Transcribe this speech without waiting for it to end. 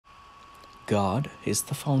God is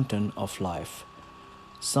the fountain of life.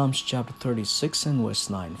 Psalms chapter 36 and verse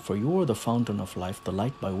 9. For you are the fountain of life, the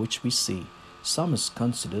light by which we see. Psalmist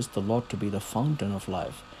considers the Lord to be the fountain of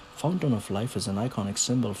life. Fountain of life is an iconic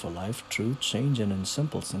symbol for life, truth, change, and in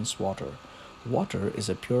simple sense, water. Water is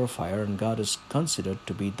a purifier, and God is considered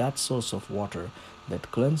to be that source of water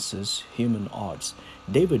that cleanses human odds.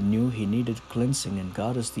 David knew he needed cleansing, and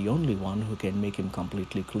God is the only one who can make him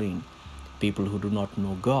completely clean. People who do not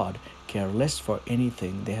know God care less for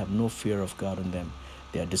anything. They have no fear of God in them.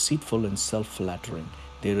 They are deceitful and self-flattering.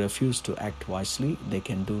 They refuse to act wisely. They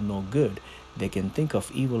can do no good. They can think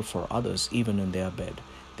of evil for others even in their bed.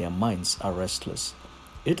 Their minds are restless.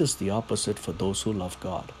 It is the opposite for those who love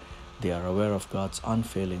God. They are aware of God's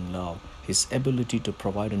unfailing love, His ability to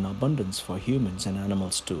provide in abundance for humans and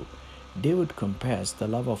animals too. David compares the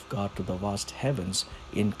love of God to the vast heavens,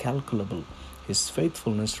 incalculable, His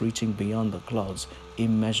faithfulness reaching beyond the clouds,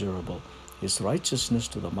 immeasurable, His righteousness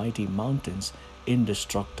to the mighty mountains,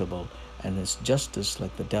 indestructible, and His justice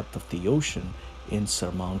like the depth of the ocean,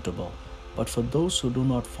 insurmountable. But for those who do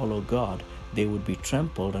not follow God, they would be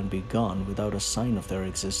trampled and be gone without a sign of their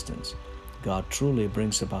existence. God truly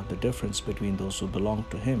brings about the difference between those who belong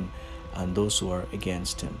to Him and those who are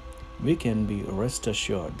against Him. We can be rest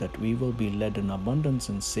assured that we will be led in abundance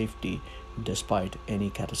and safety despite any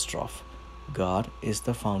catastrophe. God is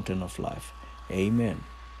the fountain of life. Amen.